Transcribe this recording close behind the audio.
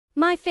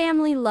My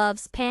family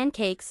loves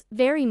pancakes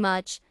very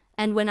much,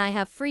 and when I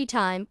have free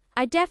time,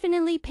 I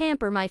definitely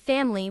pamper my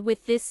family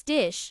with this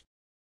dish.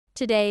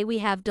 Today we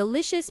have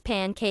delicious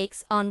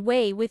pancakes on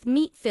whey with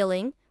meat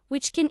filling,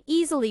 which can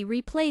easily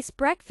replace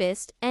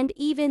breakfast and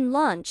even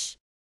lunch.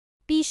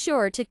 Be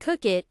sure to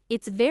cook it,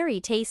 it's very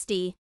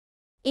tasty.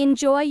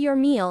 Enjoy your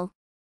meal.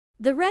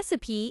 The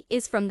recipe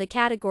is from the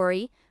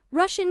category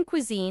Russian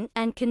cuisine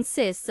and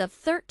consists of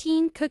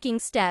 13 cooking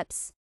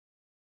steps.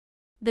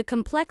 The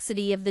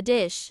complexity of the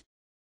dish.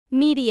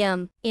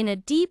 Medium. In a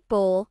deep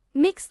bowl,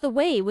 mix the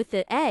whey with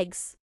the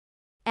eggs.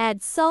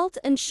 Add salt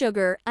and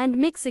sugar and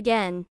mix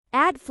again.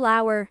 Add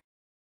flour.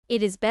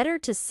 It is better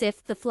to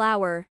sift the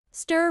flour.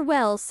 Stir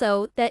well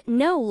so that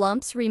no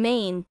lumps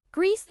remain.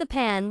 Grease the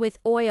pan with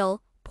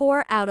oil.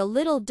 Pour out a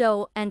little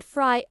dough and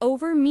fry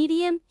over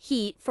medium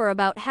heat for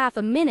about half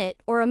a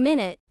minute or a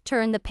minute.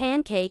 Turn the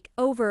pancake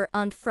over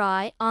and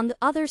fry on the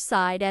other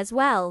side as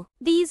well.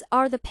 These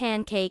are the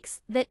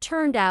pancakes that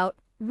turned out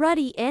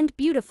ruddy and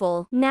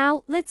beautiful.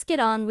 Now let's get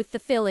on with the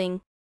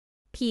filling.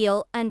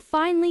 Peel and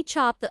finely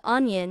chop the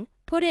onion.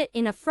 Put it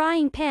in a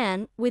frying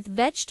pan with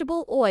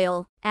vegetable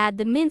oil. Add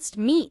the minced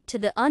meat to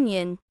the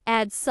onion.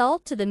 Add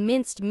salt to the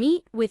minced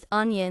meat with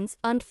onions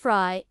and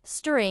fry,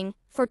 stirring,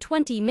 for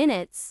 20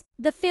 minutes.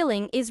 The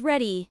filling is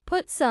ready.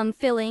 Put some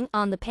filling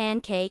on the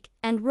pancake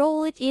and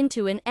roll it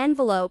into an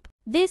envelope.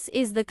 This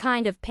is the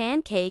kind of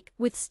pancake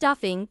with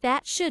stuffing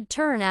that should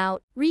turn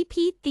out.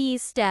 Repeat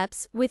these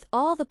steps with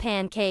all the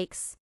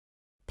pancakes.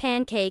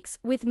 Pancakes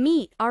with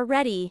meat are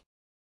ready.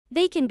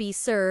 They can be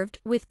served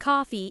with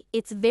coffee,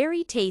 it's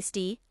very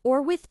tasty,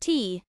 or with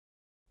tea.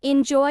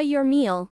 Enjoy your meal.